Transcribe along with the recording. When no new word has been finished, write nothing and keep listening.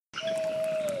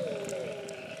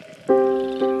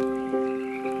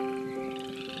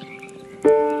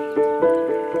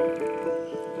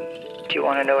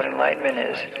know what enlightenment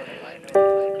is?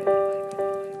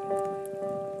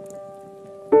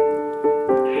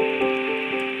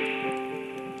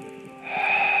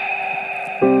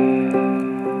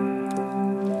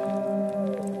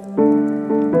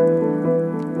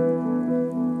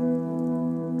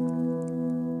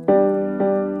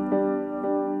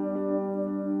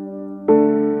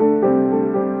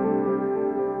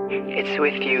 It's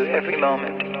with you every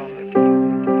moment.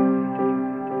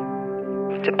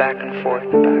 It's a back and forth,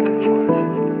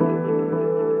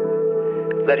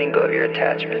 letting go of your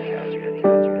attachment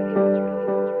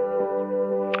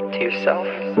to yourself,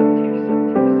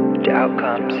 to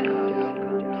outcomes,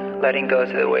 letting go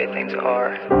to the way things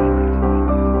are.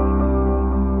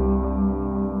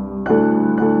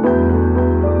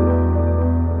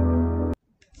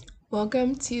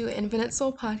 Welcome to Infinite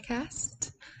Soul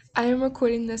Podcast. I am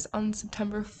recording this on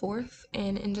September 4th,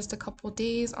 and in just a couple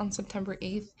days, on September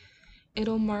 8th,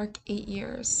 it'll mark 8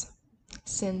 years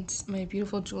since my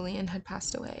beautiful Julian had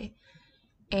passed away.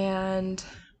 And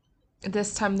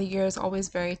this time of the year is always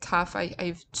very tough.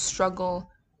 I struggle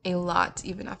a lot,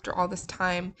 even after all this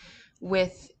time,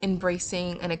 with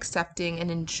embracing and accepting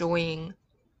and enjoying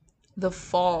the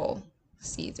fall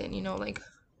season, like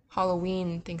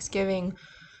Halloween, Thanksgiving,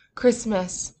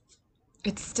 Christmas.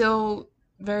 It's still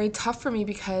very tough for me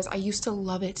because I used to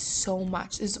love it so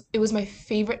much. It was my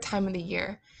favorite time of the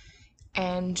year.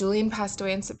 And Julian passed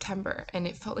away in September, and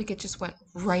it felt like it just went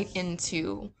right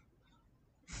into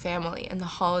family and the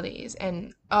holidays.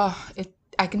 And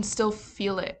I can still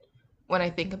feel it when I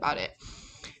think about it.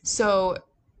 So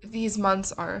these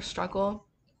months are a struggle.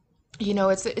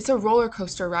 It's a roller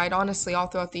coaster ride, honestly, all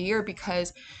throughout the year,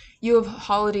 because you have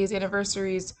holidays,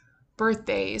 anniversaries,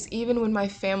 birthdays. Even when my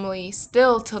family,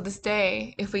 still till this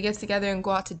day, if we get together and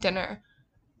go out to dinner,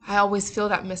 I always feel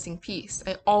that missing piece.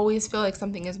 I always feel like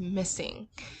something is missing.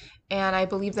 And I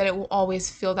believe that it will always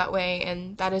feel that way,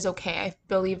 and that is okay. I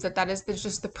believe that is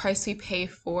just the price we pay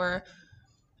for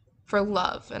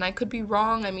love. And I could be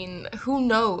wrong. I mean, who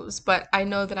knows? But I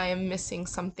know that I am missing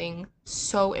something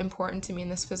so important to me in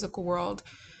this physical world,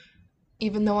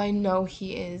 even though I know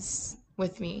he is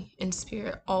with me in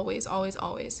spirit, always, always,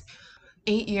 always.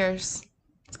 8 years,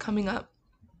 it's coming up.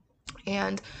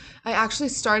 And I actually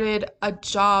started a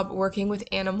job working with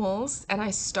animals, and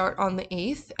I start on the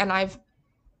 8th, and I've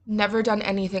never done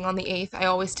anything on the 8th. I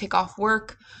always take off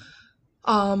work,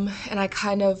 and I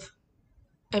kind of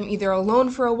am either alone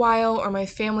for a while or my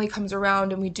family comes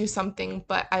around and we do something,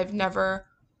 but I've never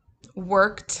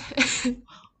worked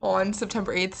on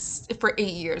September 8th for 8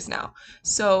 years now.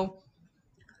 So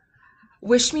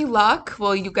wish me luck.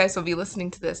 Well, you guys will be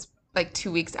listening to this like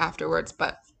 2 weeks afterwards,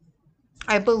 but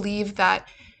I believe that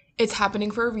it's happening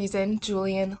for a reason.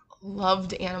 Julian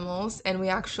loved animals, and we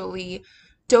actually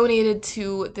donated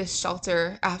to this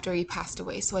shelter after he passed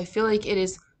away. So I feel like it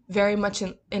is very much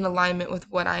in alignment with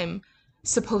what I'm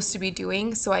supposed to be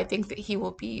doing. So I think that he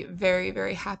will be very,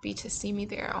 very happy to see me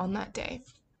there on that day.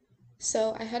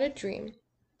 So I had a dream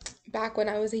back when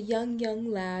I was a young, young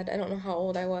lad. I don't know how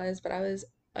old I was, but I was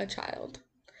a child.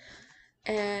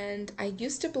 And I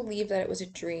used to believe that it was a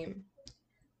dream.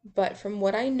 But from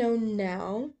what I know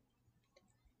now,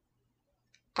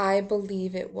 I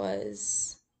believe it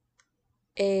was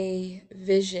a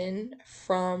vision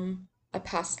from a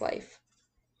past life.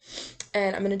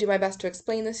 And I'm going to do my best to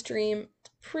explain this dream. It's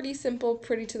pretty simple,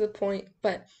 pretty to the point,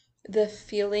 but the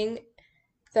feeling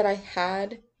that I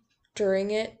had during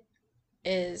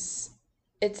it's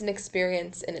an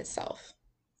experience in itself.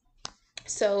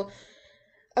 So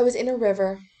I was in a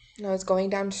river and I was going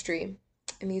downstream,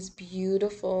 and these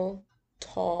beautiful,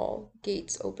 tall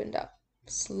gates opened up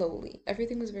slowly.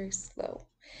 Everything was very slow.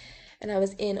 And I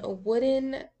was in a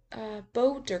wooden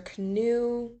boat or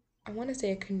canoe. I want to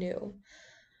say a canoe.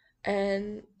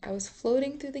 And I was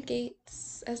floating through the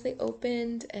gates as they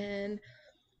opened, and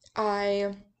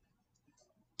I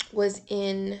was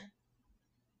in.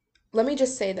 Let me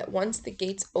just say that once the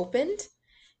gates opened,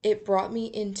 it brought me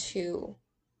into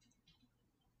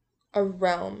a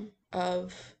realm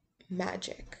of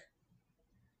magic.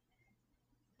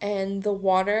 And the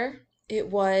water, it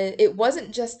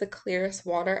wasn't just the clearest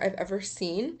water I've ever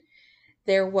seen.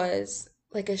 There was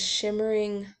like a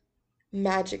shimmering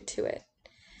magic to it.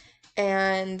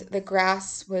 And the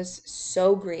grass was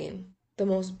so green, the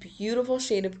most beautiful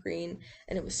shade of green,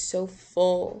 and it was so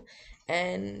full.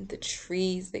 And the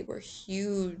trees, they were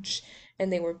huge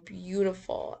and they were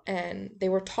beautiful, and they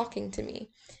were talking to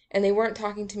me. And they weren't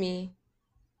talking to me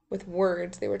with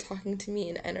words, they were talking to me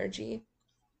in energy.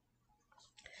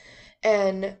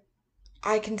 And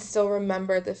I can still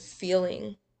remember the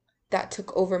feeling that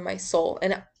took over my soul.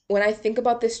 And when I think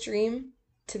about this dream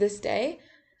to this day,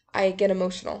 I get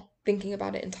emotional thinking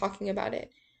about it and talking about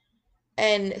it.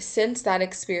 And since that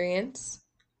experience,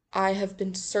 I have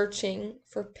been searching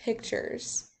for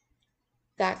pictures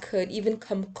that could even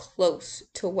come close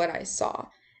to what I saw,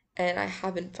 and I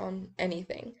haven't found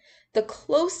anything. The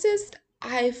closest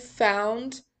I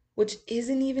found, which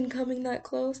isn't even coming that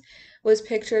close, was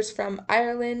pictures from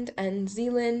Ireland and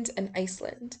Zealand and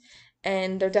Iceland.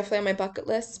 And they're definitely on my bucket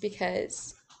list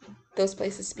because those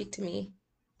places speak to me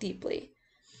deeply.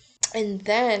 And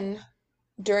then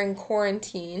during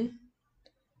quarantine,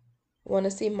 want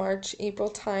to say March, April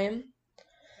time,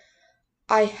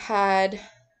 I had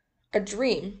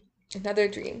another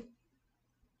dream.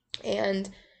 And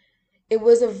it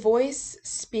was a voice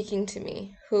speaking to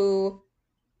me who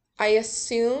I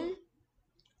assume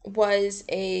was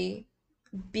a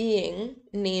being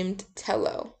named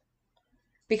Tello,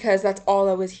 because that's all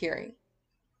I was hearing.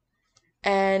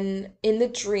 And in the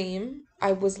dream,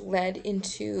 I was led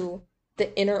into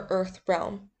the inner earth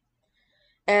realm.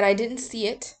 And I didn't see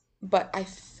it, but I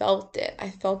felt it.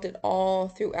 I felt it all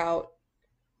throughout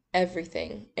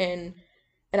everything. And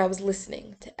I was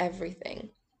listening to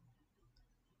everything.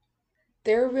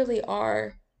 There really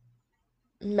are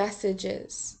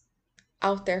messages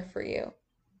out there for you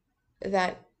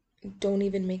that don't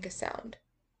even make a sound.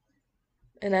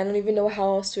 And I don't even know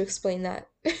how else to explain that.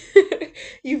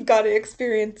 You've got to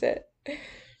experience it.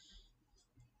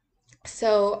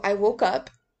 So I woke up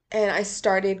and I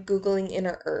started Googling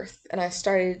Inner Earth, and I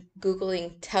started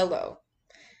Googling Tello,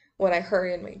 what I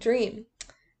heard in my dream.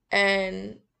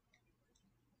 And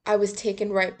I was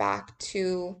taken right back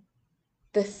to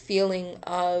the feeling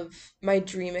of my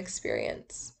dream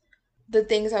experience. The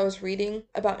things I was reading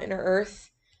about Inner Earth,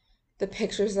 the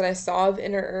pictures that I saw of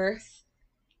Inner Earth,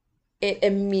 it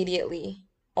immediately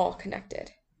all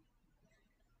connected.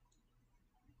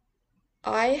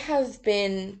 I have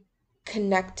been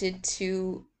connected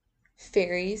to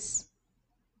fairies,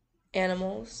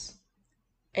 animals,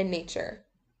 and nature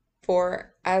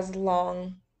for as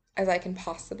long as I can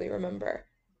possibly remember.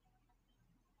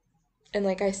 And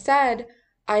like I said,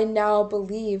 I now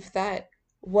believe that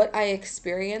what I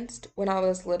experienced when I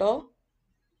was little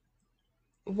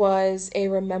was a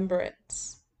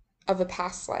remembrance of a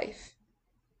past life,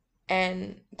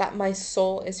 and that my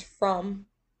soul is from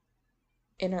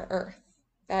Inner Earth.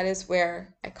 That is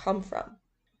where I come from.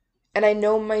 And I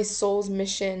know my soul's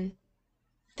mission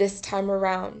this time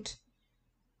around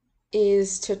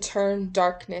is to turn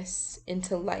darkness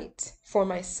into light for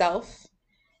myself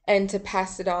and to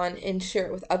pass it on and share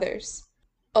it with others,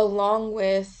 along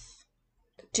with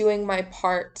doing my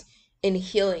part in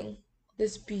healing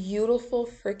this beautiful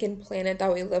freaking planet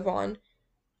that we live on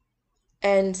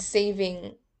and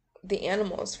saving the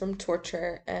animals from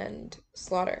torture and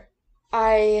slaughter.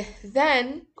 I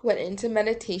then went into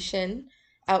meditation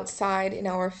outside in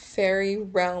our fairy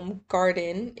realm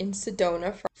garden in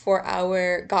Sedona for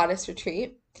our goddess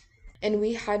retreat. And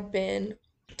we had been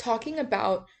talking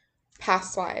about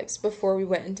past lives before we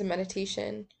went into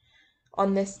meditation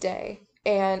on this day.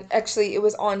 And actually, it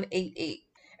was on 8/8.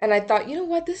 And I thought, you know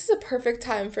what, this is a perfect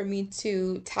time for me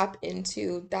to tap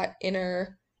into that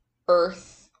inner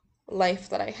earth life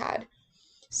that I had.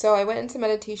 So I went into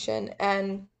meditation,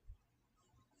 and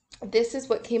this is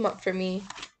what came up for me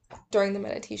during the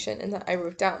meditation and that I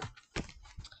wrote down.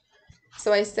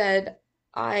 So I said,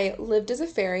 I lived as a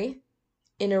fairy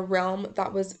in a realm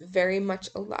that was very much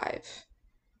alive.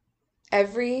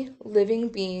 Every living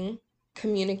being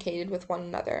communicated with one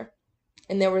another,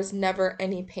 and there was never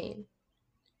any pain.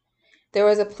 There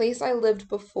was a place I lived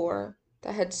before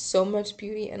that had so much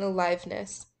beauty and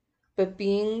aliveness, but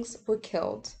beings were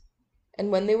killed,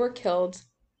 and when they were killed,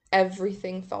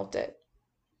 everything felt it.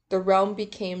 The realm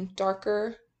became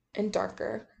darker and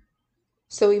darker.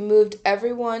 So we moved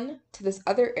everyone to this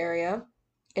other area,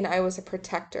 and I was a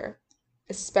protector,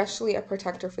 especially a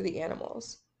protector for the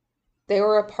animals. They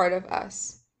were a part of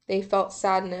us. They felt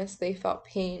sadness, they felt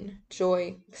pain,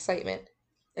 joy, excitement,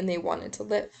 and they wanted to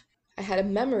live. I had a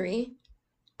memory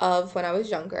of when I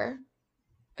was younger,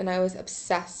 and I was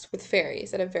obsessed with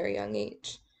fairies at a very young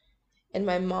age. And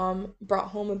my mom brought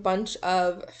home a bunch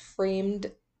of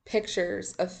framed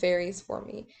pictures of fairies for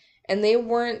me. And they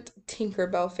weren't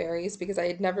Tinkerbell fairies because I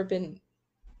had never been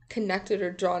connected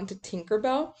or drawn to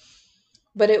Tinkerbell,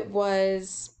 but it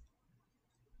was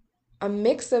a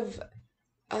mix of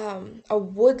a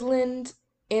woodland,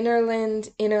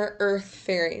 innerland, inner earth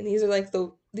fairy. And these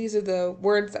are the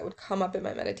words that would come up in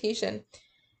my meditation.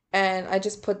 And I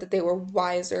just put that they were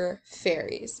wiser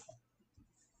fairies.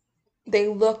 They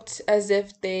looked as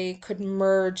if they could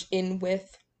merge in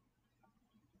with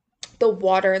the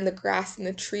water and the grass and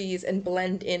the trees and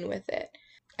blend in with it.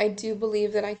 I do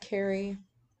believe that I carry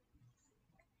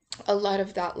a lot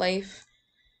of that life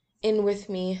in with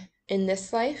me in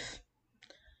this life.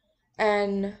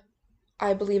 And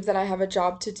I believe that I have a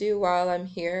job to do while I'm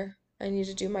here. I need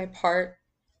to do my part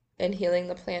in healing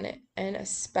the planet, and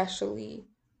especially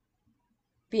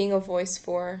being a voice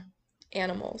for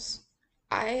animals.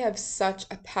 I have such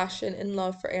a passion and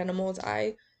love for animals.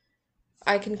 I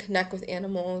can connect with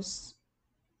animals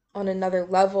on another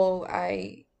level.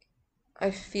 I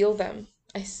feel them.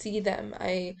 I see them.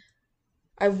 I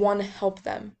want to help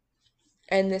them.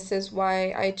 And this is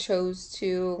why I chose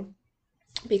to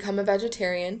become a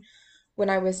vegetarian when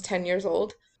I was 10 years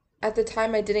old. At the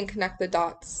time, I didn't connect the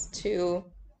dots to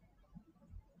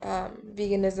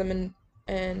veganism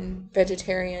and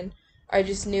vegetarian. I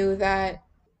just knew that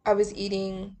I was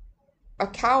eating a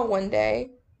cow one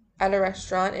day at a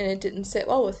restaurant and it didn't sit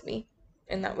well with me.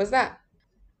 And that was that.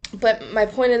 But my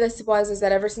point of this is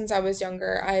that ever since I was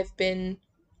younger,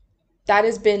 that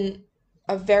has been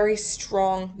a very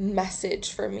strong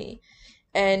message for me.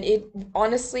 And it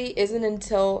honestly isn't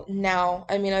until now.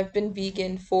 I mean, I've been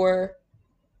vegan for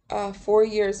 4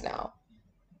 years now.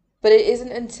 But it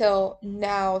isn't until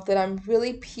now that I'm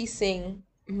really piecing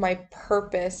my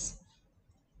purpose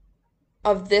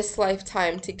of this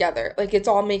lifetime together. Like it's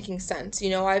all making sense.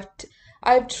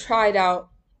 I've tried out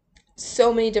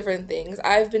so many different things.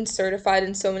 I've been certified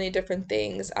in so many different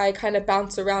things. I kind of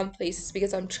bounce around places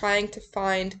because I'm trying to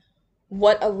find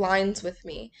what aligns with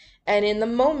me. And in the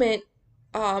moment,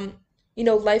 um,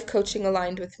 life coaching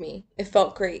aligned with me. It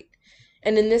felt great.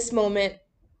 And in this moment,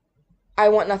 I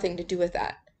want nothing to do with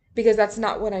that because that's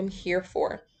not what I'm here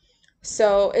for.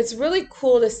 So it's really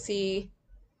cool to see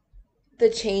the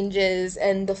changes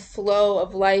and the flow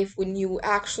of life when you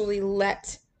actually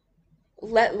let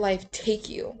life take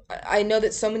you. I know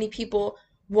that so many people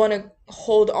want to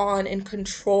hold on and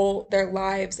control their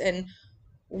lives, and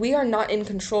we are not in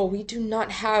control. We do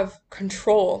not have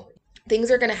control.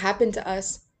 Things are going to happen to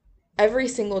us every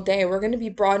single day. We're going to be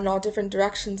brought in all different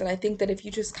directions, and I think that if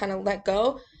you just kind of let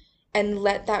go and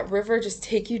let that river just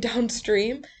take you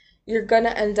downstream, you're going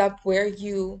to end up where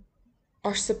you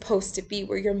are supposed to be,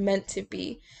 where you're meant to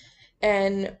be.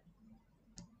 And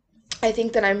I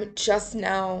think that I'm just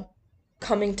now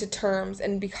coming to terms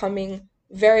and becoming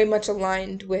very much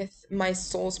aligned with my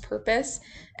soul's purpose.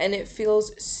 And it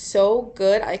feels so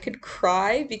good. I could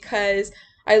cry because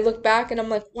I look back and I'm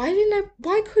like, why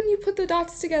couldn't you put the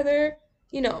dots together,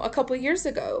 a couple years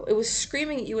ago? It was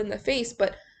screaming at you in the face,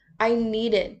 but I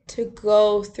needed to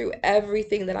go through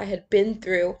everything that I had been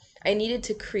through. I needed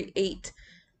to create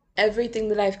everything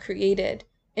that I've created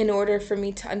in order for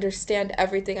me to understand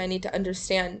everything I need to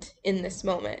understand in this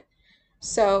moment.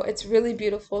 So it's really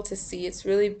beautiful to see. It's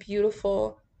really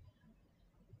beautiful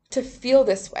to feel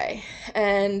this way.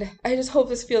 And I just hope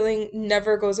this feeling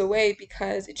never goes away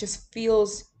because it just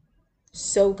feels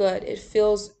so good. It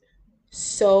feels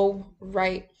so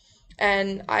right.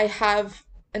 And I have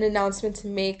an announcement to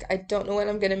make. I don't know when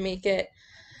I'm going to make it.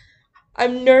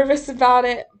 I'm nervous about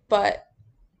it, but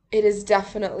it is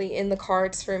definitely in the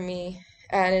cards for me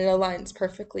and it aligns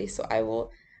perfectly. So I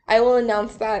will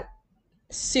announce that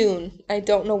soon. I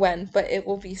don't know when, but it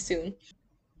will be soon.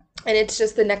 And it's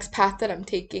just the next path that I'm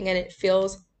taking and it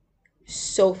feels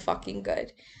so fucking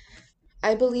good.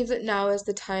 I believe that now is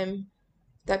the time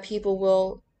that people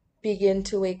will begin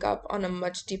to wake up on a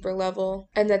much deeper level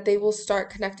and that they will start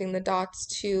connecting the dots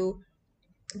to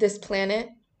this planet,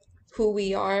 who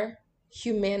we are,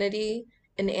 humanity,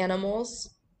 and animals.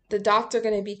 The dots are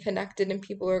going to be connected and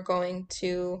people are going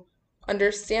to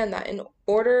understand that in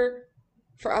order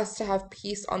for us to have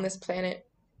peace on this planet,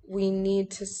 we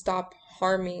need to stop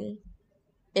harming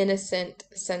innocent,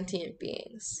 sentient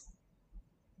beings.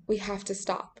 We have to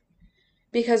stop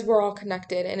because we're all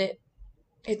connected and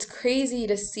it's crazy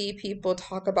to see people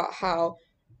talk about how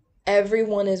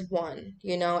everyone is one,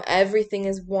 everything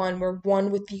is one. We're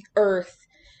one with the earth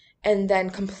and then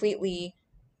completely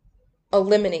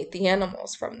eliminate the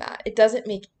animals from that. It doesn't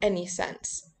make any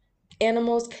sense.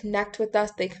 Animals connect with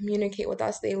us, they communicate with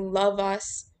us, they love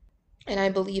us. And I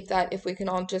believe that if we can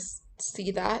all just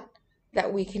see that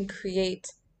we can create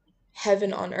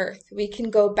heaven on earth. We can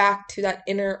go back to that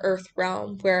inner earth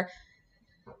realm where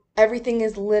everything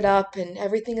is lit up and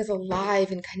everything is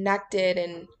alive and connected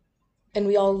and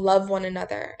we all love one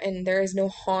another and there is no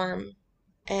harm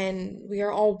and we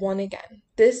are all one again.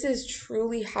 This is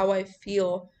truly how I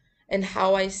feel and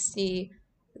how I see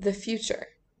the future.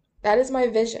 That is my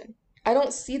vision. I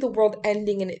don't see the world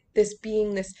ending and it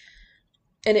being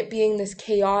this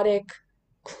chaotic,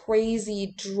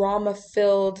 crazy,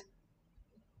 drama-filled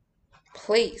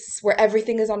place where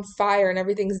everything is on fire and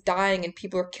everything's dying and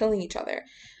people are killing each other.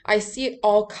 I see it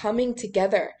all coming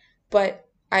together, but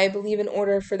I believe in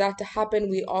order for that to happen,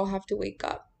 we all have to wake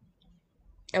up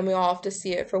and we all have to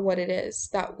see it for what it is,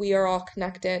 that we are all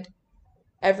connected.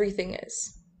 Everything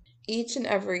is. Each and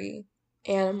every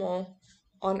animal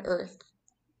on earth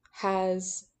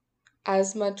has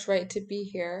as much right to be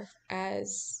here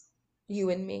as you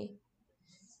and me.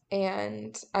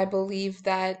 And I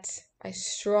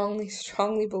strongly,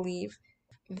 strongly believe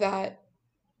that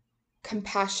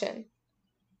compassion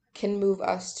can move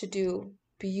us to do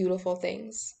beautiful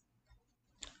things.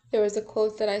 There was a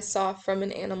quote that I saw from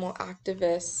an animal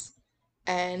activist,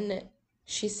 and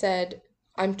she said,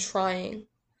 "I'm trying.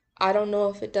 I don't know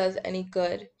if it does any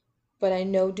good, but I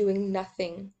know doing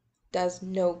nothing does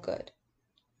no good."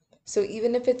 So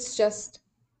even if it's just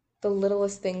the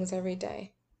littlest things every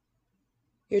day,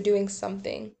 you're doing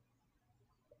something.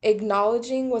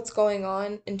 Acknowledging what's going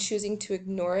on and choosing to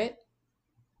ignore it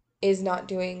is not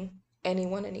doing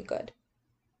anyone any good.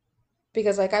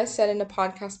 Because, like I said in a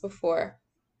podcast before,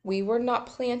 we were not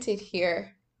planted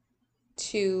here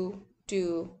to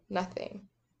do nothing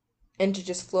and to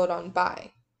just float on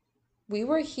by. We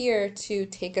were here to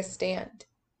take a stand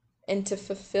and to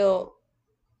fulfill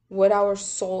what our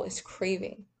soul is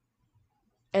craving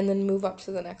and then move up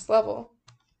to the next level.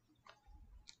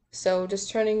 So just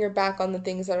turning your back on the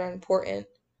things that are important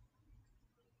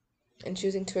and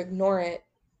choosing to ignore it,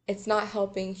 it's not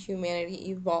helping humanity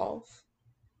evolve.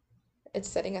 It's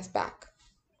setting us back.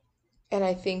 And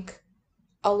I think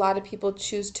a lot of people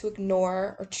choose to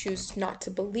ignore or choose not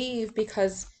to believe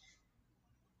because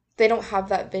they don't have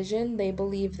that vision. They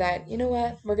believe that, you know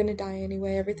what, we're going to die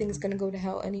anyway. Everything's going to go to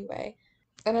hell anyway.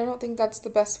 And I don't think that's the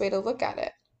best way to look at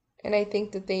it. And I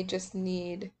think that they just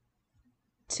need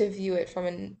to view it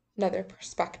from another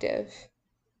perspective,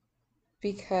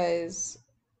 because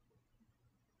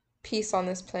peace on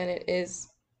this planet is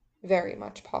very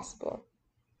much possible.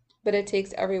 But it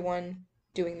takes everyone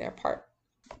doing their part.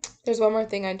 There's one more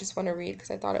thing I just want to read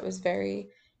because I thought it was very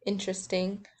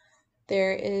interesting.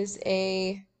 There is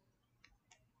an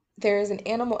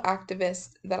animal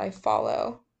activist that I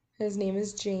follow. His name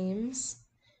is James.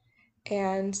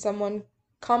 And someone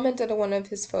commented on one of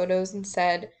his photos and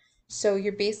said, "So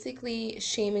you're basically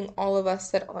shaming all of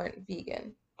us that aren't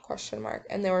vegan?" ?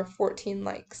 And there were 14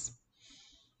 likes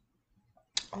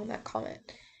on that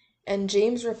comment. And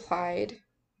James replied,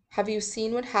 "Have you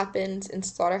seen what happens in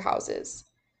slaughterhouses?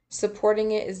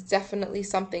 Supporting it is definitely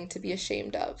something to be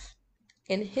ashamed of."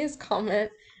 And his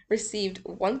comment received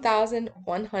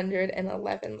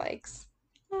 1,111 likes.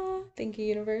 Oh, thank you,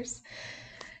 universe.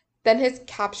 Then his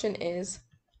caption is,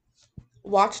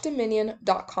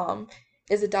 "WatchDominion.com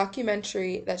is a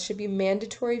documentary that should be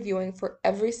mandatory viewing for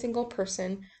every single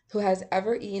person who has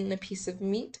ever eaten a piece of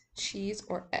meat, cheese,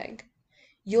 or egg.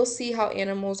 You'll see how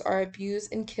animals are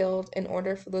abused and killed in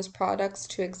order for those products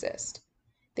to exist.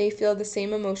 They feel the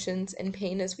same emotions and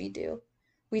pain as we do.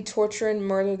 We torture and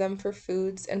murder them for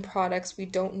foods and products we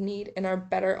don't need and are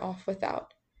better off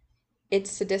without.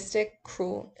 It's sadistic,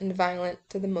 cruel, and violent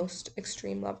to the most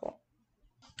extreme level."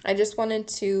 I just wanted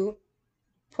to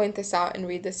point this out and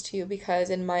read this to you because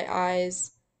in my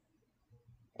eyes,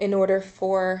 in order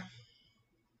for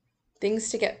things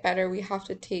to get better, we have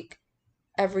to take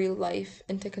every life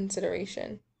into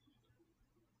consideration.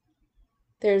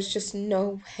 There's just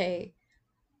no way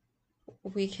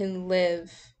we can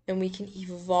live and we can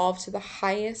evolve to the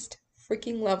highest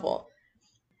freaking level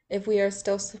if we are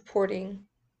still supporting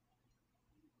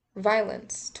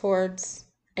violence towards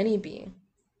any being,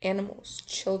 animals,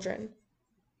 children,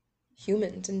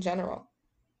 humans in general.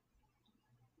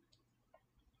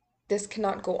 This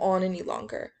cannot go on any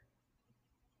longer.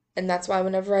 And that's why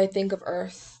whenever I think of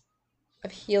Earth,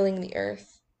 of healing the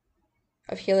Earth,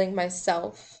 of healing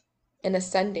myself and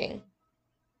ascending,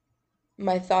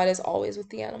 my thought is always with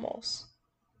the animals.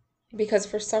 Because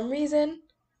for some reason,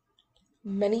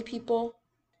 many people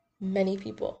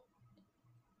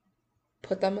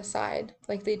put them aside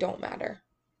like they don't matter.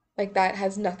 Like that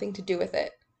has nothing to do with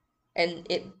it. And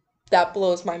that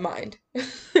blows my mind.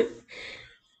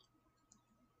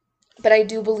 But I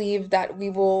do believe that we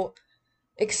will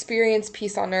experience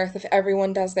peace on earth if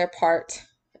everyone does their part.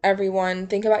 Everyone,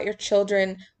 think about your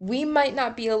children. We might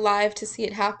not be alive to see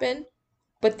it happen,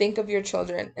 but think of your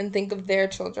children and think of their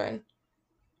children.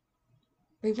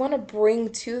 We want to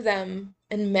bring to them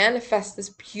and manifest this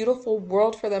beautiful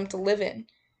world for them to live in.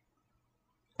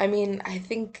 I mean, I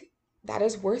think that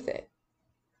is worth it.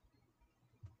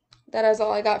 That is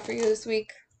all I got for you this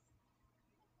week.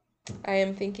 I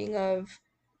am thinking of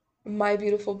my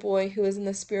beautiful boy who is in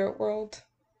the spirit world.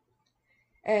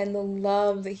 and the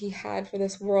love that he had for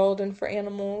this world and for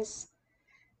animals.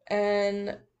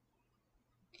 And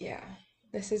yeah,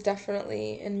 this is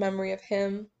definitely in memory of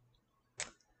him.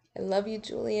 I love you,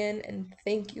 Julian, and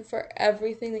thank you for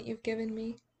everything that you've given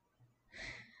me.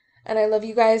 And I love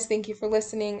you guys. Thank you for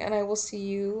listening, and I will see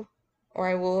you, or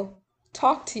I will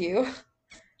talk to you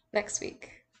next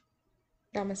week.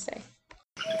 Namaste.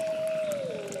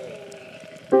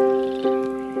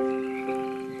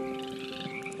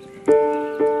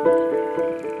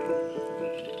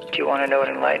 Do you want to know what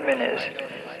enlightenment is?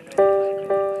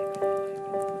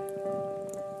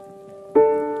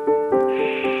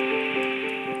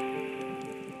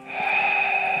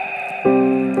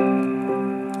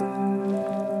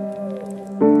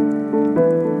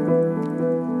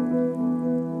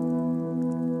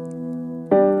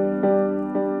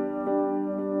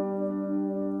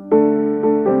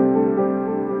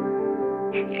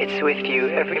 It's with you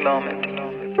every moment.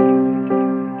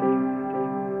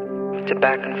 It's a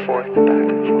back and forth,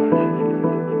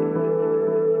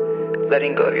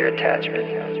 letting go of your attachment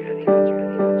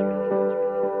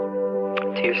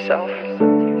to yourself,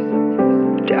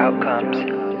 to outcomes,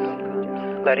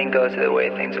 letting go to the way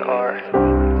things are.